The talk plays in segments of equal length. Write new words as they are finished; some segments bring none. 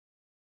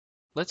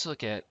Let's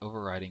look at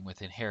overriding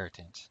with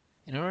inheritance.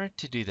 In order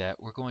to do that,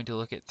 we're going to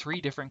look at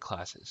three different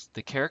classes.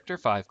 The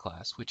character5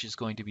 class, which is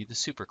going to be the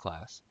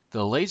superclass. The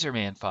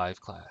laserman5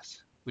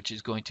 class, which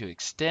is going to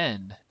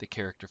extend the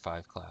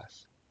character5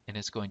 class, and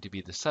it's going to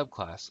be the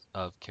subclass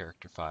of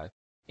character5.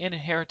 And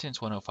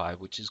inheritance 105,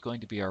 which is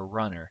going to be our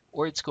runner,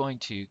 or it's going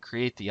to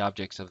create the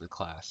objects of the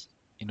class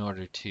in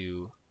order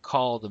to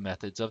call the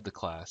methods of the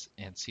class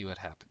and see what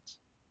happens.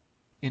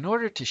 In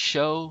order to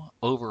show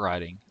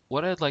overriding,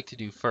 what I'd like to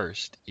do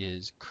first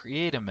is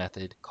create a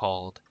method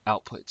called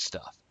output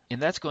stuff.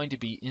 And that's going to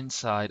be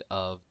inside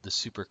of the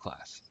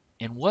superclass.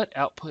 And what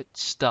output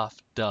stuff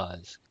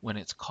does when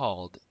it's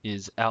called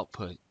is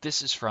output.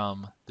 This is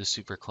from the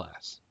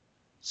superclass.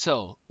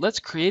 So let's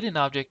create an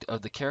object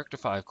of the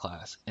character5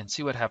 class and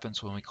see what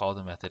happens when we call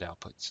the method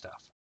output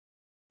stuff.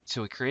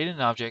 So we create an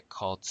object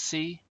called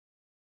C,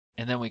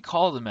 and then we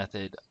call the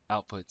method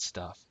output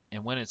stuff.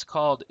 And when it's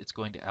called, it's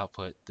going to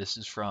output this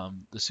is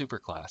from the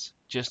superclass,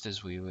 just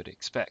as we would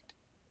expect.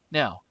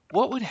 Now,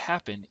 what would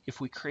happen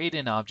if we create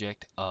an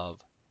object of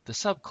the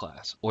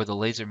subclass or the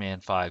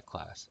laserman5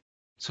 class?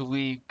 So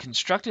we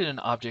constructed an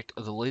object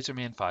of the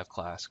laserman5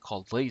 class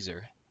called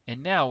laser,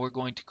 and now we're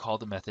going to call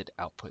the method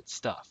output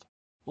stuff.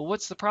 Well,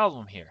 what's the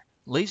problem here?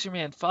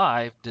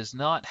 Laserman5 does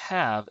not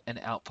have an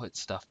output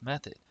stuff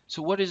method.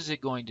 So what is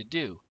it going to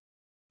do?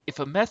 If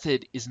a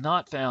method is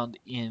not found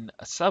in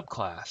a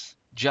subclass,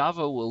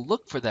 Java will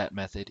look for that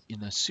method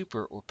in a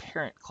super or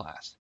parent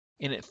class,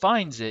 and it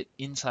finds it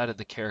inside of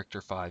the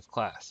character5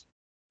 class.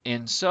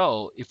 And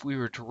so if we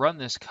were to run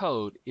this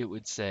code, it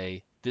would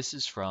say this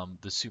is from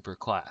the super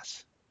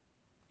class.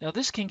 Now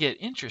this can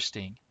get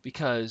interesting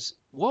because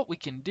what we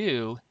can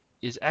do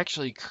is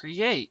actually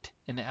create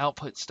an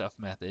output stuff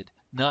method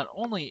not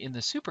only in the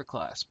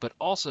superclass but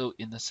also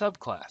in the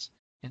subclass.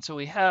 And so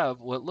we have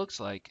what looks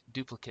like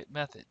duplicate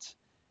methods,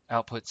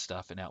 output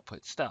stuff and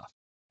output stuff.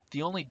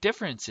 The only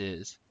difference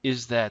is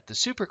that the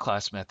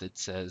superclass method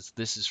says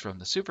this is from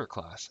the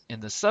superclass,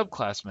 and the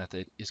subclass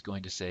method is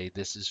going to say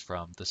this is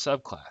from the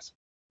subclass.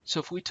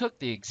 So if we took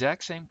the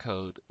exact same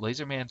code,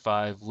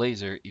 laserman5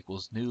 laser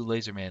equals new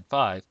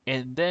laserman5,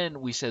 and then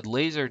we said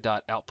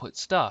laser.output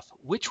stuff,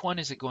 which one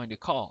is it going to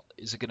call?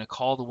 Is it going to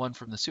call the one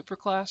from the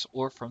superclass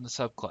or from the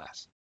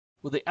subclass?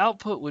 Well, the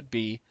output would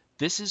be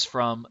this is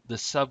from the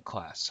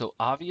subclass, so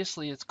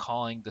obviously it's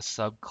calling the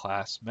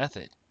subclass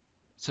method.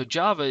 So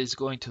Java is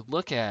going to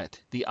look at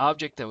the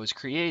object that was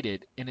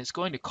created and it's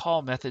going to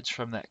call methods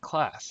from that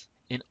class.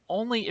 And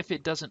only if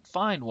it doesn't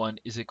find one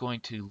is it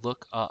going to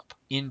look up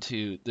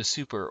into the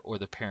super or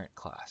the parent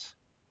class.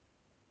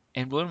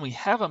 And when we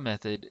have a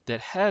method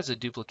that has a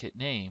duplicate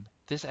name,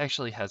 this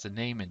actually has a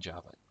name in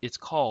Java. It's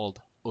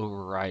called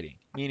overriding,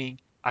 meaning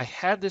I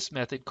had this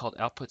method called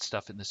output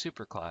stuff in the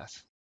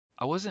superclass.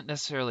 I wasn't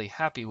necessarily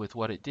happy with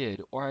what it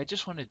did, or I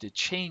just wanted to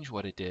change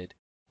what it did.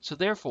 So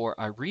therefore,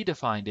 I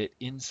redefined it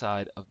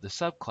inside of the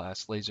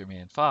subclass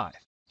laserman5.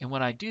 And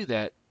when I do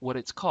that, what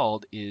it's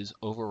called is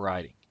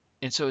overriding.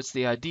 And so it's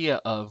the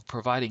idea of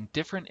providing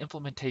different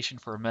implementation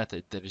for a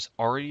method that is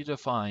already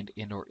defined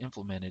and or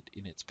implemented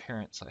in its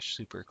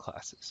parent/super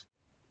classes.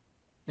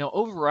 Now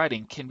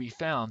overriding can be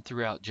found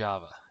throughout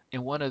Java,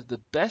 and one of the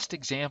best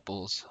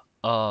examples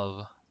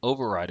of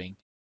overriding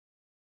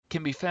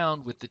can be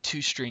found with the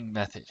toString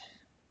method.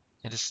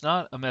 And it's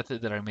not a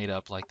method that I made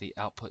up like the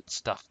output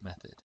stuff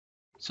method.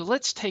 So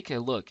let's take a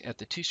look at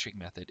the toString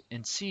method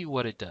and see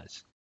what it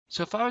does.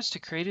 So if I was to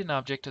create an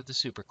object of the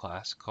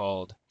superclass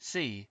called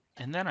C,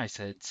 and then I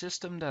said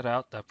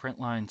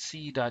system.out.println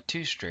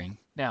c.toString.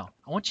 Now,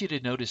 I want you to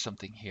notice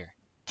something here.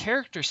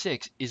 Character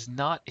 6 is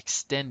not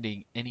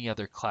extending any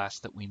other class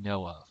that we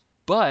know of,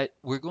 but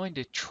we're going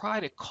to try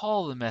to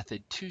call the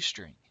method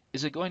toString.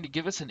 Is it going to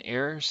give us an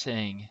error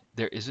saying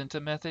there isn't a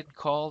method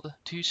called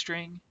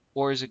toString,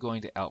 or is it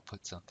going to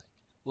output something?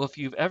 Well, if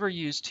you've ever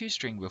used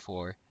toString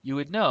before, you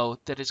would know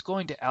that it's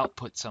going to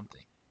output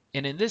something.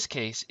 And in this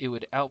case, it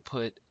would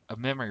output a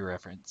memory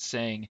reference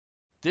saying,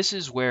 this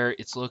is where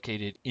it's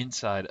located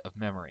inside of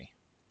memory.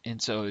 And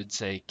so it would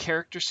say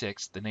character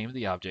 6, the name of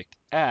the object,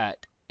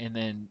 at, and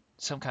then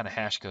some kind of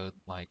hash code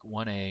like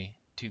 1A,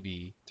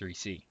 2B,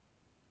 3C.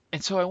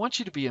 And so I want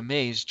you to be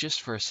amazed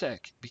just for a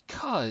sec,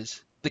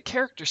 because the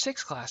character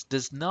 6 class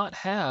does not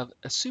have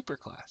a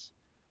superclass.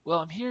 Well,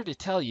 I'm here to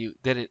tell you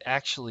that it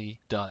actually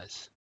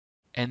does.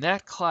 And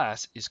that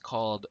class is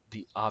called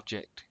the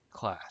object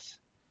class.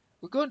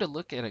 We're going to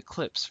look at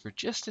Eclipse for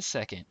just a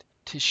second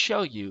to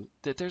show you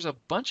that there's a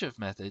bunch of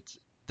methods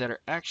that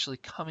are actually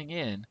coming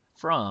in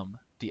from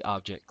the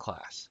object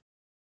class.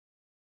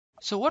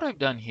 So what I've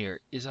done here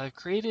is I've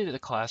created a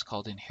class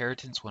called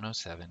inheritance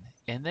 107,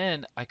 and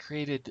then I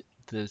created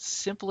the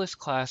simplest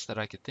class that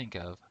I could think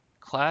of,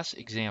 class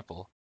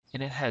example,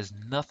 and it has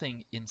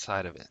nothing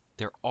inside of it.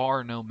 There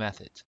are no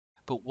methods.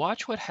 But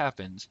watch what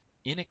happens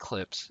in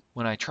Eclipse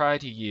when I try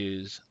to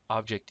use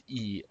object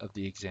E of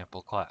the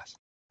example class.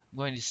 I'm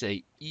going to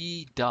say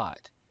E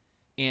dot,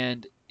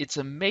 and it's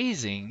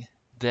amazing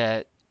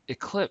that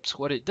Eclipse,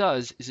 what it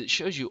does is it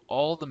shows you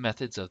all the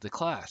methods of the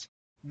class.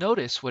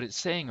 Notice what it's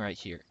saying right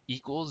here.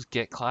 Equals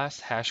get class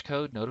hash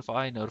code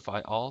notify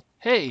all.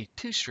 Hey,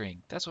 toString.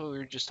 That's what we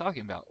were just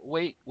talking about.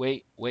 Wait.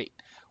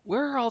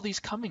 Where are all these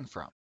coming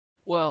from?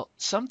 Well,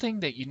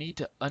 something that you need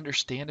to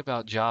understand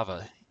about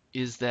Java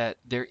is that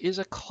there is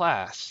a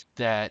class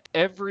that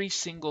every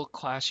single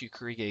class you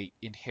create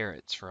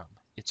inherits from.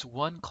 It's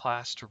one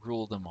class to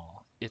rule them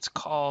all. It's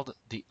called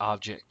the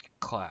object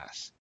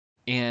class.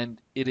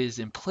 And it is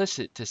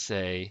implicit to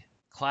say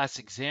class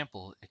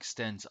example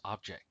extends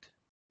object.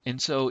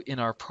 And so in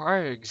our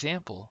prior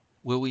example,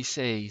 where we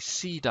say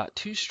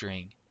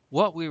c.toString,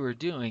 what we were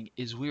doing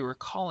is we were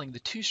calling the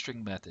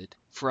toString method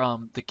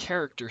from the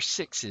character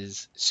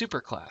 6's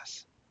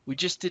superclass. We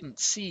just didn't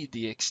see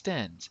the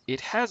extends.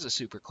 It has a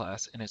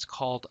superclass and it's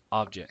called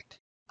object.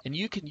 And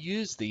you can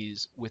use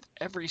these with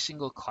every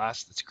single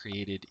class that's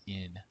created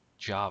in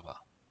Java.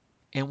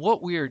 And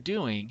what we are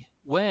doing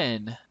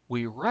when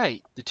we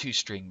write the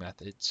toString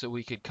method, so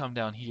we could come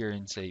down here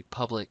and say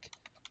public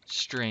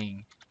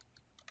string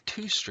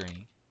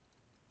toString,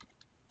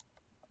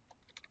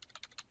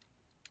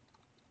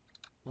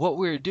 what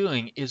we're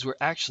doing is we're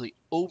actually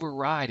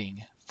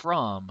overriding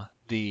from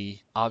the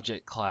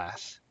object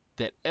class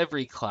that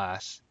every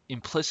class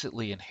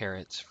implicitly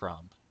inherits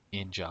from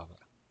in Java.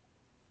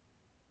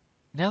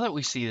 Now that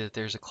we see that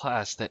there's a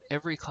class that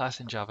every class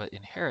in Java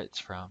inherits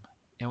from,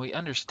 and we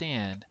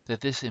understand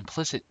that this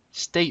implicit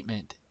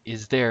statement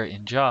is there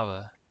in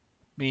Java,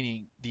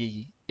 meaning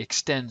the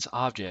extends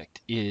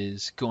object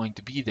is going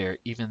to be there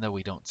even though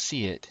we don't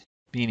see it,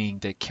 meaning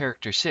that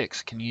character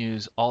 6 can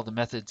use all the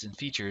methods and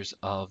features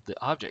of the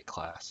object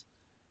class.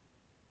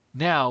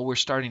 Now we're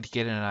starting to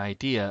get an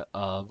idea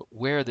of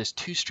where this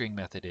toString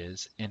method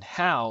is and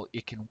how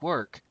it can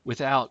work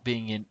without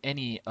being in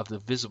any of the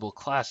visible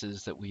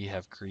classes that we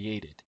have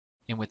created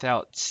and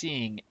without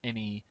seeing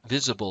any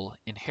visible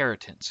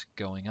inheritance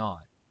going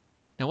on.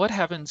 Now what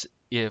happens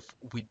if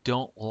we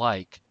don't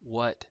like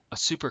what a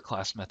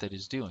superclass method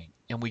is doing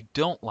and we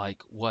don't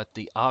like what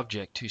the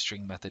object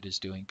toString method is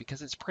doing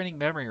because it's printing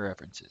memory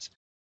references?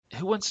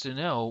 Who wants to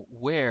know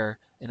where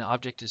an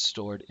object is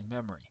stored in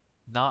memory?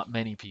 Not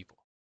many people.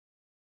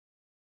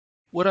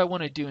 What I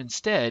want to do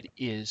instead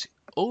is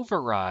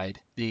override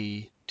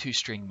the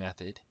toString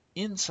method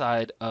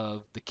inside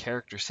of the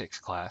character 6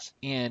 class.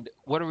 And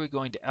what are we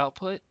going to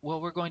output? Well,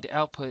 we're going to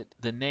output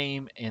the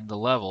name and the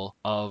level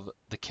of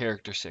the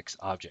character 6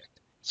 object.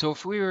 So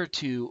if we were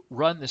to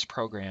run this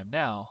program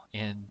now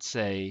and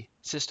say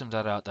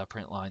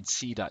system.out.println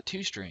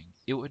c.toString,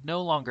 it would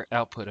no longer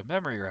output a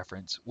memory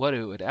reference. What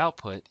it would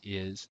output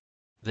is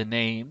the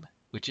name,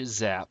 which is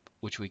zap,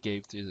 which we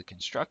gave through the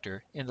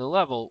constructor, and the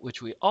level,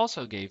 which we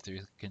also gave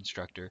through the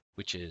constructor,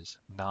 which is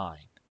 9.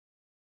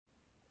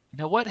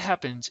 Now what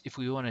happens if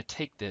we want to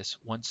take this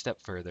one step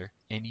further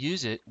and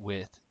use it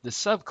with the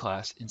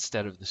subclass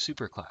instead of the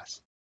superclass?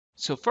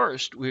 So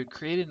first, we would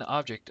create an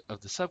object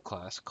of the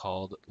subclass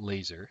called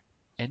laser,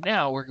 and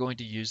now we're going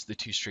to use the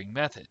toString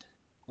method.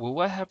 Well,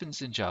 what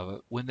happens in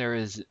Java when there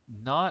is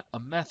not a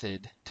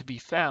method to be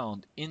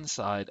found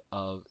inside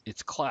of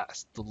its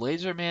class? The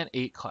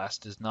laserman8 class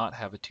does not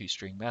have a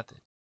toString method.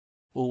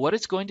 Well, what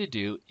it's going to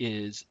do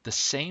is the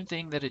same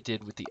thing that it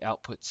did with the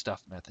output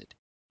stuff method.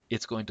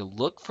 It's going to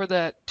look for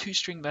that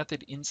toString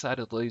method inside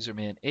of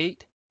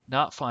laserman8,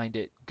 not find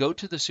it, go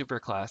to the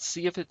superclass,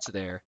 see if it's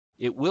there.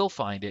 It will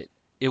find it.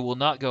 It will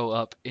not go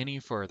up any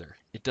further.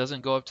 It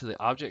doesn't go up to the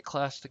object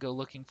class to go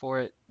looking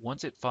for it.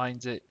 Once it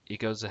finds it, it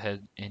goes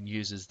ahead and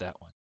uses that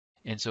one.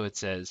 And so it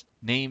says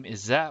name is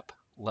zap,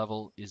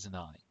 level is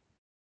 9.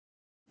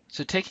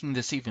 So taking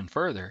this even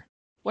further,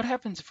 what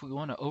happens if we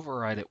want to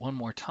override it one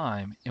more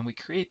time and we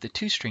create the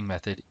toString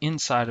method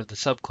inside of the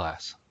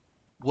subclass?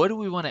 What do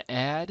we want to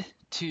add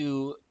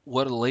to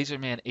what a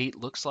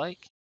laserman8 looks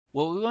like?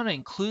 Well, we want to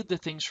include the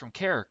things from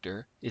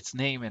character, its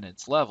name and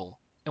its level,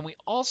 and we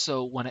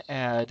also want to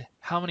add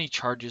how many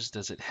charges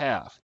does it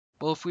have.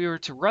 Well, if we were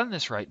to run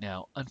this right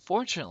now,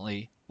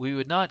 unfortunately, we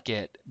would not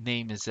get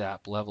name is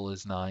zap, level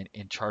is 9,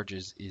 and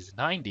charges is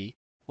 90.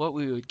 What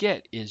we would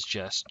get is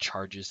just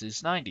charges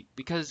is 90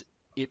 because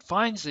it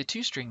finds the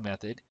toString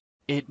method,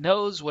 it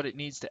knows what it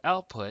needs to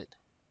output,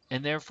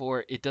 and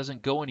therefore it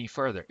doesn't go any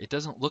further. It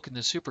doesn't look in the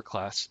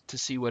superclass to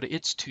see what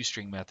its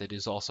toString method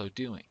is also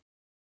doing.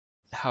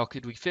 How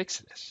could we fix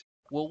this?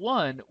 Well,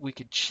 one, we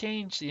could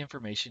change the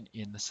information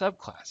in the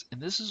subclass. And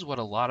this is what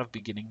a lot of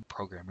beginning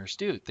programmers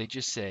do. They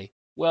just say,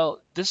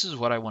 well, this is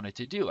what I want it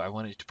to do. I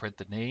want it to print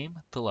the name,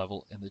 the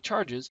level, and the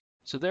charges.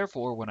 So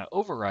therefore, when I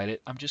override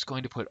it, I'm just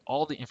going to put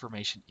all the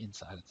information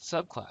inside of the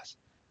subclass.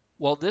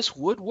 Well, this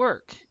would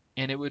work,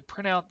 and it would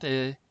print out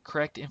the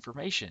correct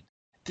information.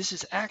 This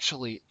is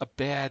actually a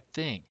bad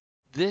thing.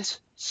 This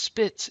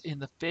spits in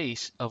the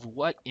face of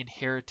what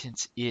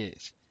inheritance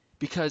is.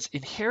 Because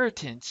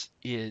inheritance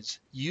is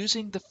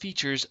using the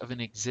features of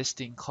an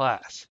existing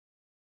class.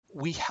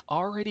 We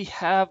already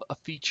have a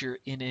feature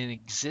in an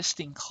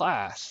existing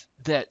class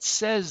that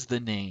says the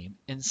name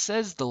and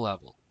says the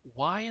level.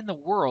 Why in the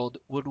world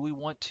would we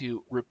want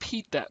to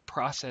repeat that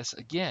process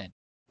again?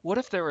 What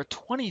if there are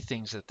 20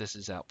 things that this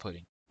is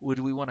outputting? Would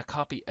we want to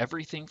copy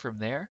everything from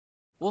there?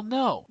 Well,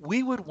 no,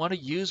 we would want to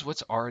use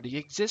what's already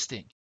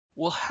existing.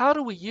 Well, how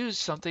do we use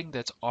something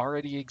that's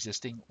already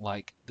existing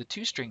like the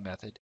toString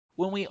method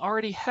when we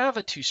already have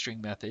a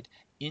toString method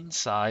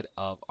inside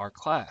of our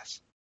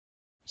class?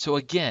 So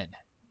again,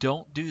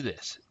 don't do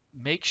this.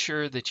 Make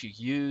sure that you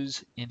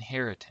use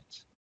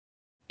inheritance.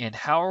 And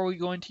how are we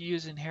going to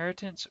use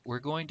inheritance? We're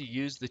going to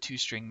use the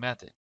toString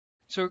method.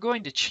 So we're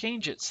going to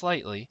change it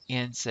slightly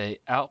and say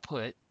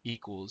output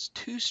equals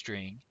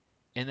toString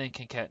and then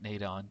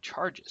concatenate on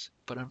charges.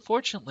 But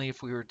unfortunately,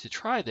 if we were to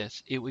try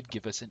this, it would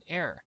give us an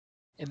error.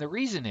 And the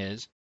reason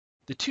is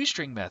the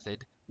toString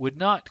method would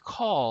not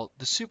call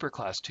the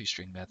superclass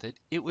toString method.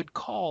 It would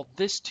call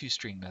this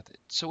toString method.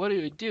 So what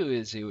it would do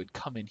is it would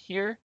come in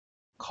here,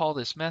 call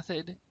this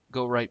method,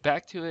 go right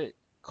back to it,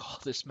 call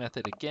this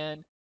method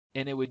again,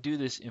 and it would do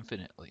this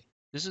infinitely.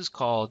 This is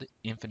called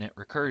infinite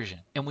recursion.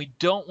 And we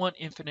don't want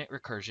infinite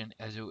recursion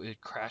as it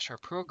would crash our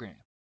program.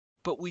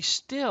 But we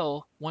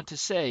still want to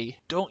say,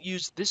 don't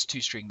use this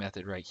toString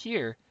method right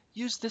here,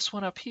 use this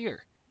one up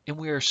here. And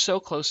we are so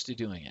close to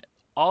doing it.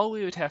 All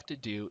we would have to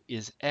do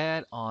is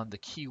add on the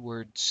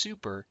keyword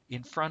super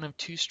in front of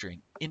toString,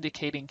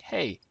 indicating,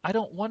 hey, I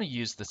don't want to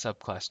use the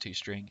subclass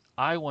toString,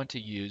 I want to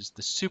use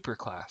the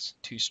superclass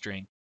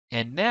toString.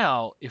 And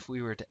now, if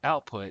we were to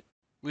output,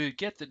 we would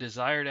get the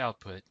desired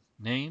output,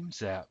 name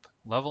zap,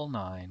 level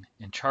 9,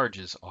 and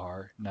charges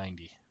are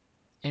 90.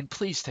 And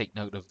please take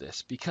note of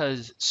this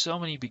because so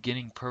many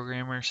beginning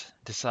programmers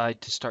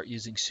decide to start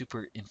using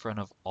super in front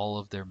of all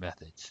of their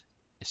methods,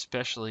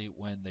 especially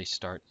when they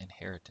start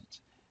inheritance.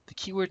 The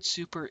keyword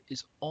super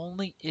is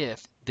only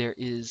if there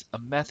is a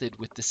method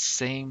with the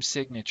same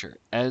signature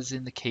as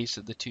in the case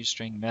of the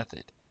toString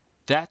method.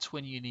 That's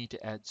when you need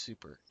to add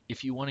super,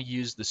 if you want to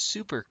use the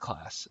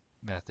superclass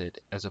method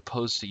as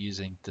opposed to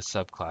using the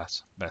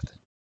subclass method.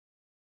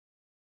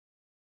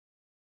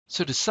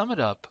 So to sum it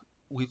up,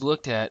 we've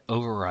looked at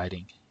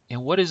overriding.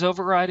 And what is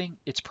overriding?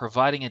 It's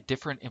providing a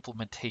different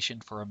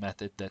implementation for a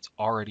method that's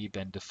already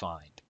been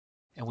defined.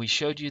 And we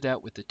showed you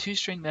that with the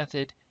toString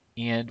method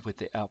and with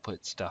the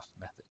output stuff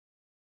method.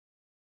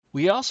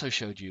 We also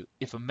showed you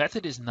if a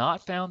method is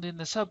not found in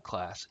the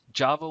subclass,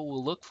 Java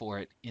will look for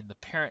it in the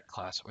parent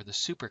class or the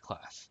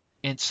superclass.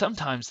 And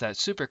sometimes that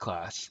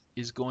superclass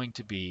is going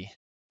to be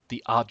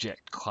the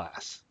object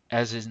class,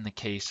 as is in the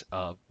case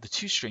of the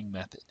toString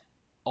method.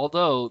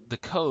 Although the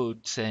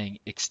code saying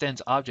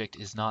extends object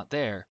is not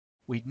there,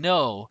 we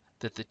know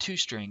that the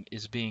toString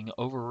is being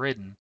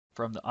overridden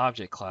from the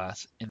object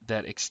class and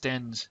that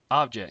extends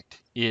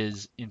object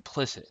is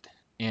implicit.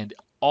 And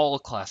all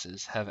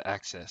classes have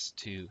access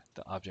to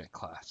the object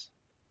class.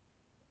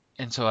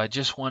 And so I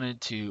just wanted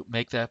to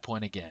make that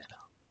point again.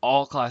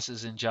 All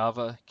classes in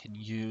Java can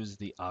use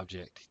the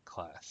object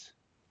class.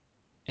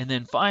 And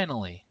then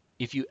finally,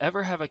 if you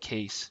ever have a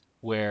case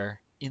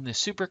where in the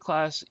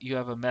superclass you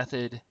have a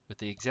method with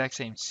the exact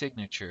same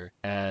signature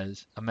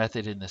as a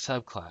method in the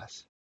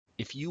subclass,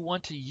 if you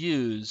want to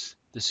use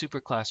the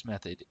superclass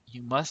method,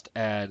 you must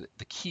add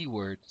the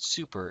keyword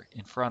super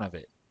in front of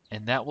it.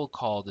 And that will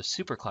call the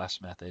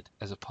superclass method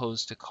as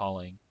opposed to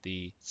calling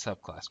the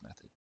subclass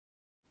method.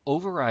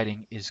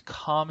 Overriding is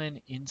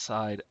common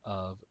inside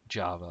of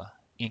Java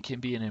and can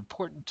be an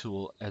important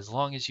tool as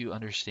long as you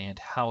understand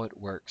how it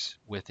works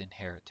with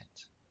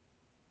inheritance.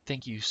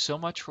 Thank you so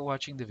much for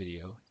watching the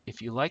video.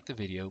 If you like the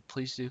video,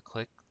 please do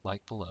click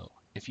like below.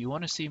 If you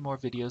want to see more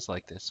videos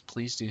like this,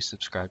 please do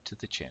subscribe to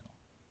the channel.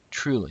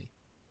 Truly,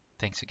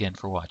 thanks again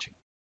for watching.